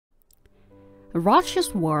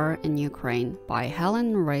Russia's War in Ukraine by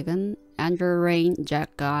Helen Reagan, Andrew Rain,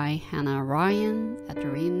 Jack Guy, Hannah Ryan,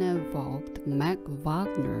 Katerina Vogt, Meg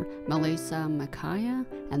Wagner, Melissa Makaya,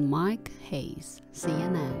 and Mike Hayes,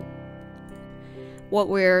 CNN. What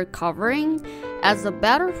we're covering: as the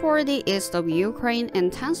battle for the east of Ukraine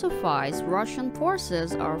intensifies, Russian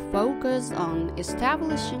forces are focused on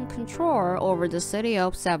establishing control over the city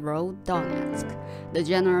of Severodonetsk. The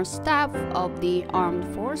General Staff of the Armed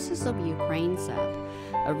Forces of Ukraine said.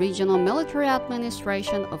 A regional military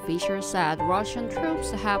administration official said Russian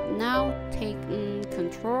troops have now taken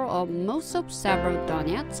control of most of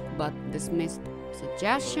Severodonetsk, but dismissed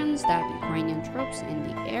suggestions that Ukrainian troops in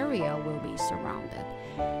the area will be surrounded.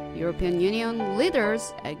 European Union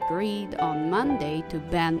leaders agreed on Monday to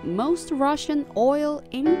ban most Russian oil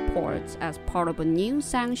imports as part of a new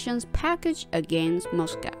sanctions package against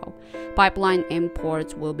Moscow. Pipeline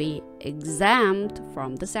imports will be exempt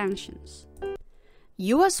from the sanctions.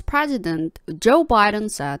 U.S. President Joe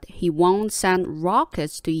Biden said he won't send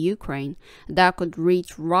rockets to Ukraine that could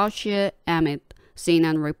reach Russia amid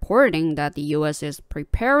CNN reporting that the U.S. is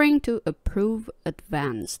preparing to approve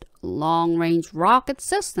advanced long-range rocket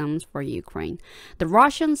systems for Ukraine. The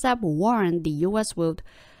Russians have warned the U.S. would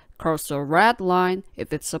cross a red line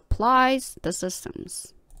if it supplies the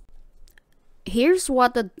systems. Here's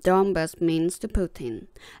what the Donbas means to Putin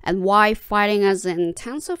and why fighting has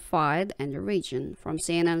intensified in the region, from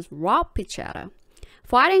CNN's Rob Pichetta.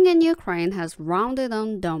 Fighting in Ukraine has rounded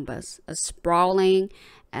on Donbas, a sprawling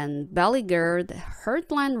and beleaguered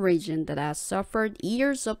heartland region that has suffered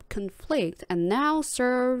years of conflict and now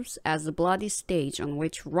serves as a bloody stage on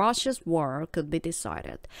which Russia's war could be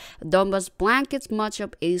decided. Donbas blankets much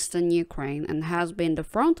of eastern Ukraine and has been the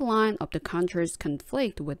front line of the country's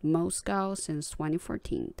conflict with Moscow since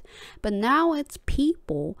 2014. But now its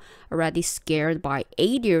people, already scared by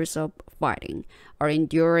 8 years of fighting, are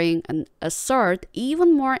enduring an assault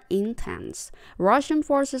even more intense. Russian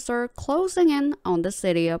forces are closing in on the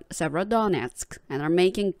city of Severodonetsk and are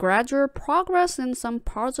making gradual progress in some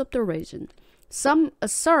parts of the region. Some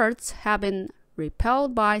assaults have been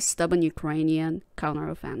repelled by stubborn Ukrainian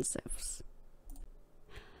counteroffensives.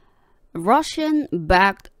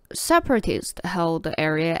 Russian-backed separatists held the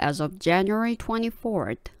area as of January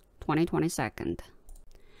 24, 2022.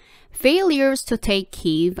 Failures to take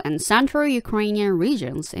Kyiv and central Ukrainian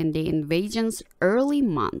regions in the invasion's early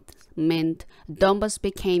months meant Donbas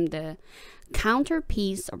became the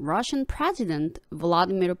counterpiece of Russian President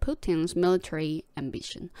Vladimir Putin's military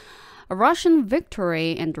ambition. A Russian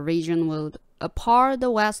victory in the region would appall the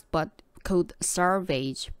West but could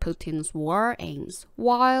salvage Putin's war aims,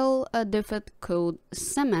 while a defeat could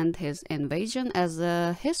cement his invasion as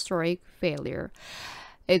a historic failure.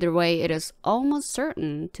 Either way, it is almost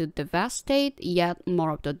certain to devastate yet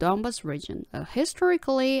more of the Donbas region, a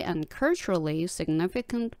historically and culturally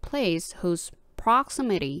significant place whose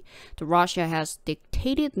proximity to Russia has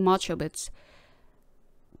dictated much of its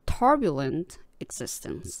turbulent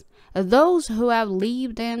existence. Those who have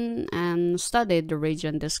lived in and studied the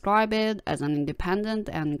region describe it as an independent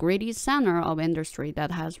and greedy center of industry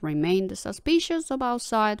that has remained suspicious of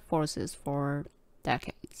outside forces for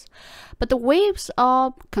decades. But the waves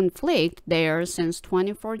of conflict there since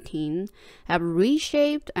 2014 have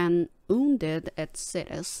reshaped and wounded its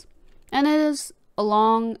cities, and it is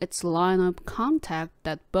along its line of contact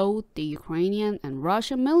that both the Ukrainian and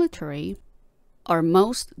Russian military are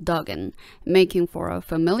most dug in, making for a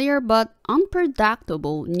familiar but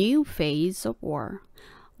unpredictable new phase of war.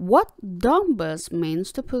 What Donbas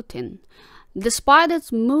means to Putin. Despite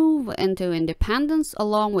its move into independence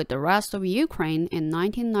along with the rest of Ukraine in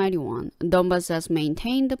 1991, Donbas has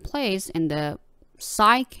maintained a place in the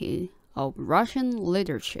psyche of Russian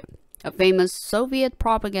leadership. A famous Soviet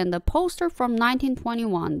propaganda poster from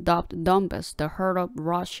 1921 dubbed Donbas the heart of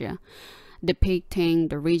Russia, depicting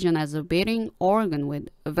the region as a beating organ with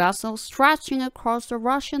a vessel stretching across the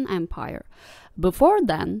Russian Empire. Before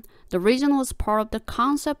then, the region was part of the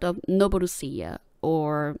concept of Novorossiya,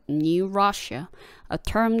 or New Russia, a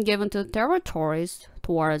term given to territories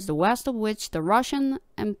towards the west of which the Russian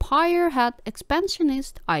Empire had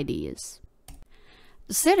expansionist ideas.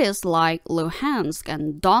 Cities like Luhansk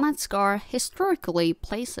and Donetsk are historically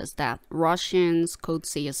places that Russians could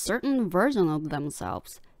see a certain version of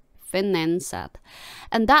themselves, Finnan said,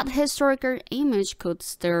 and that historical image could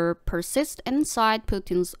still persist inside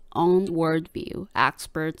Putin's own worldview,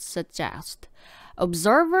 experts suggest.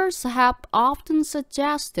 Observers have often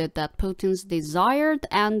suggested that Putin's desired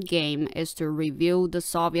endgame is to rebuild the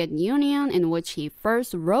Soviet Union in which he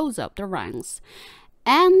first rose up the ranks,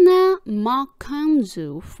 Anna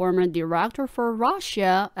Makanzu, former director for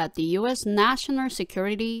Russia at the U.S. National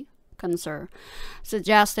Security Council,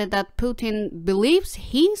 suggested that Putin believes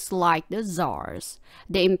he's like the czars,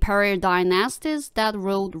 the imperial dynasties that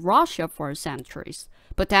ruled Russia for centuries,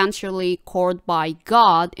 potentially called by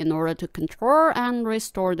God in order to control and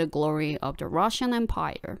restore the glory of the Russian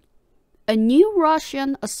Empire. A new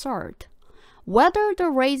Russian assert. Whether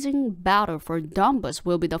the raging battle for Donbas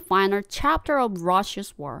will be the final chapter of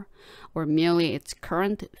Russia's war, or merely its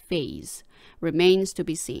current phase, remains to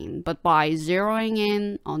be seen, but by zeroing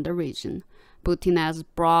in on the region, Putin has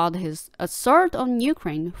brought his assault on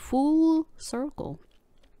Ukraine full circle.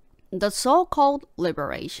 The so-called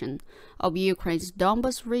liberation of Ukraine's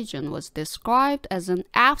Donbas region was described as an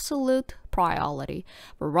absolute priority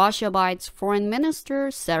for Russia by its Foreign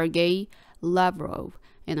Minister Sergei Lavrov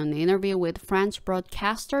in an interview with French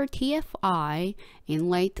broadcaster TFI in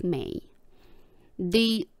late May.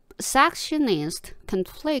 The secessionist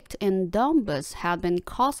conflict in Donbas had been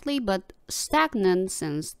costly but stagnant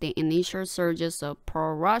since the initial surges of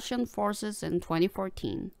pro-Russian forces in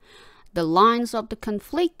 2014. The lines of the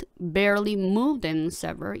conflict barely moved in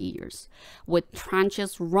several years, with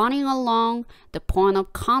trenches running along the point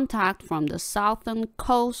of contact from the southern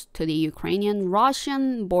coast to the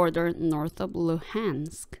Ukrainian-Russian border north of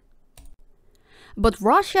Luhansk. But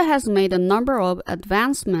Russia has made a number of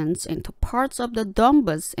advancements into parts of the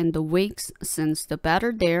Donbas in the weeks since the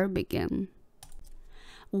battle there began.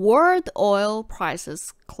 World oil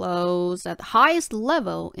prices closed at highest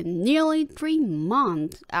level in nearly 3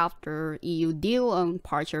 months after EU deal on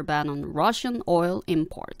partial ban on Russian oil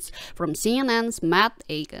imports, from CNN's Matt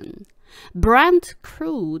Egan. Brent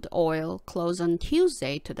crude oil closed on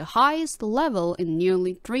Tuesday to the highest level in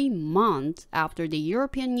nearly 3 months after the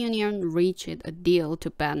European Union reached a deal to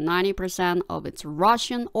ban 90% of its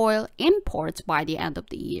Russian oil imports by the end of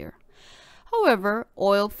the year. However,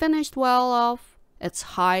 oil finished well off its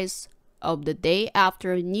highs of the day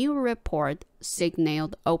after a new report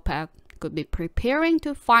signaled OPEC could be preparing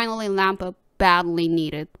to finally ramp up badly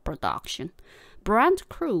needed production. Brent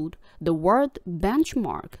crude, the world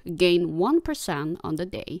benchmark, gained 1% on the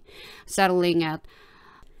day, settling at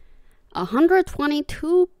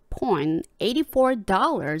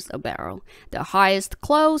 $122.84 a barrel, the highest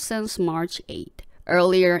close since March 8.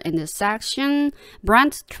 Earlier in the section,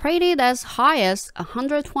 Brent traded as high as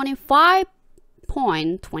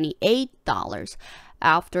 $125.28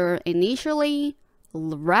 after initially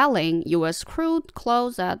rallying. U.S. crude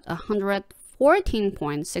closed at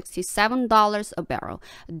 $114.67 a barrel,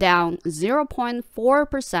 down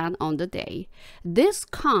 0.4% on the day. This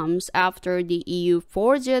comes after the EU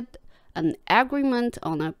forged an agreement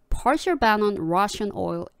on a partial ban on Russian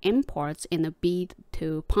oil imports in a bid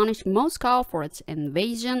to punish Moscow for its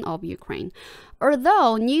invasion of Ukraine.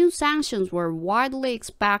 Although new sanctions were widely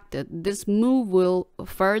expected, this move will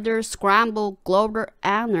further scramble global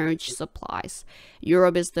energy supplies.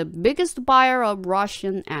 Europe is the biggest buyer of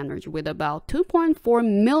Russian energy, with about 2.4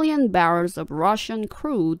 million barrels of Russian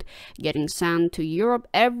crude getting sent to Europe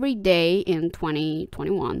every day in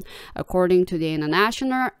 2021, according to the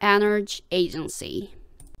International Energy Agency.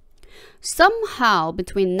 Somehow,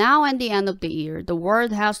 between now and the end of the year, the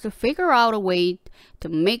world has to figure out a way to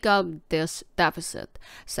make up this deficit,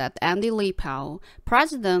 said Andy Lipow,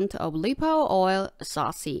 president of Lipow Oil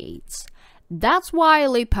Associates. That's why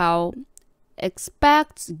Lipow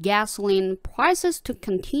expects gasoline prices to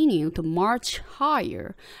continue to march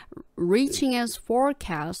higher, reaching its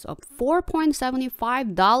forecast of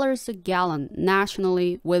 $4.75 a gallon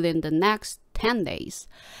nationally within the next 10 days.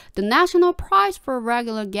 The national price for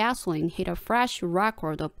regular gasoline hit a fresh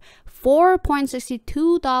record of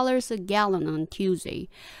 $4.62 a gallon on Tuesday,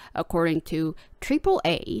 according to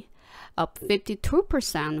AAA, up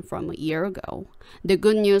 52% from a year ago. The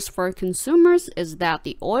good news for consumers is that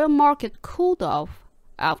the oil market cooled off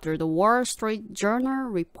after the Wall Street Journal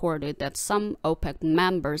reported that some OPEC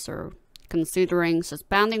members are considering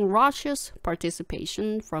suspending Russia's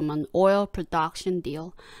participation from an oil production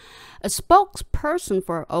deal. A spokesperson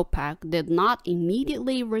for OPEC did not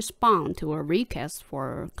immediately respond to a request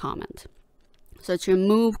for comment. Such a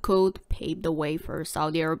move could pave the way for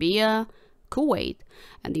Saudi Arabia, Kuwait,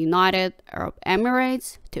 and the United Arab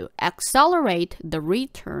Emirates to accelerate the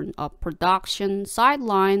return of production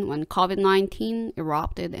sidelined when COVID-19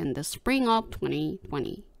 erupted in the spring of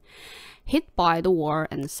 2020. Hit by the war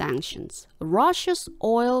and sanctions, Russia's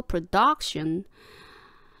oil production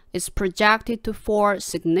is projected to fall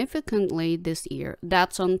significantly this year.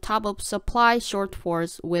 That's on top of supply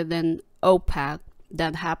shortfalls within OPEC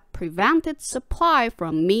that have prevented supply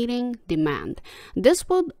from meeting demand. This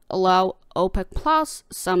would allow OPEC Plus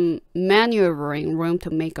some maneuvering room to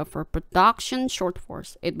make up for production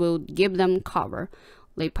shortfalls. It will give them cover,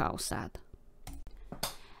 Lipal said.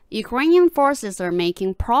 Ukrainian forces are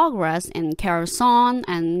making progress in Kherson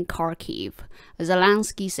and Kharkiv,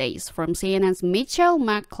 Zelensky says, from CNN's Mitchell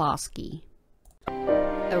McCloskey.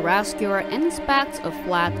 A rescuer inspects a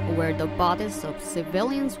flat where the bodies of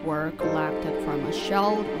civilians were collected from a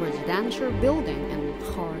shelled residential building in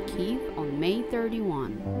Kharkiv on May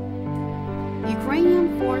 31.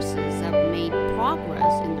 Ukrainian forces have made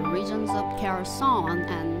progress in the regions of Kherson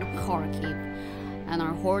and Kharkiv and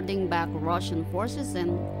are holding back Russian forces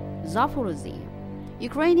in Zaporizhzhia.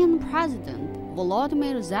 Ukrainian President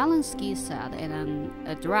Volodymyr Zelensky said in an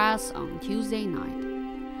address on Tuesday night,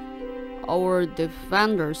 "Our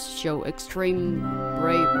defenders show extreme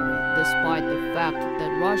bravery despite the fact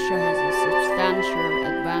that Russia has a substantial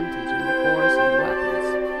advantage in force and weapons."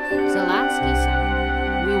 Zelensky said,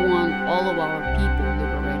 "We want all of our people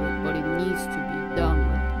liberated, but it needs to be done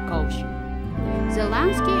with caution."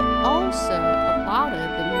 Zelensky also applauded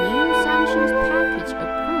the new sanctions package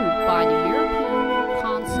approved by the European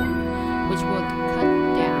Council, which would cut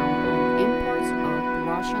down on imports of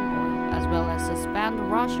Russian oil, as well as suspend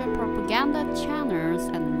Russian propaganda channels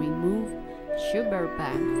and remove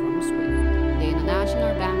Sberbank from SWIFT, the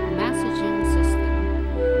international bank messaging system.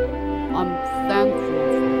 "I'm thankful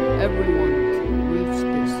for everyone to reach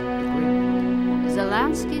this agreement,"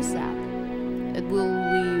 Zelensky said. "It will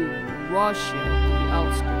leave Russia at the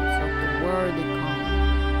outskirts of the world economy.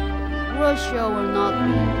 Russia will not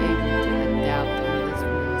be able to adapt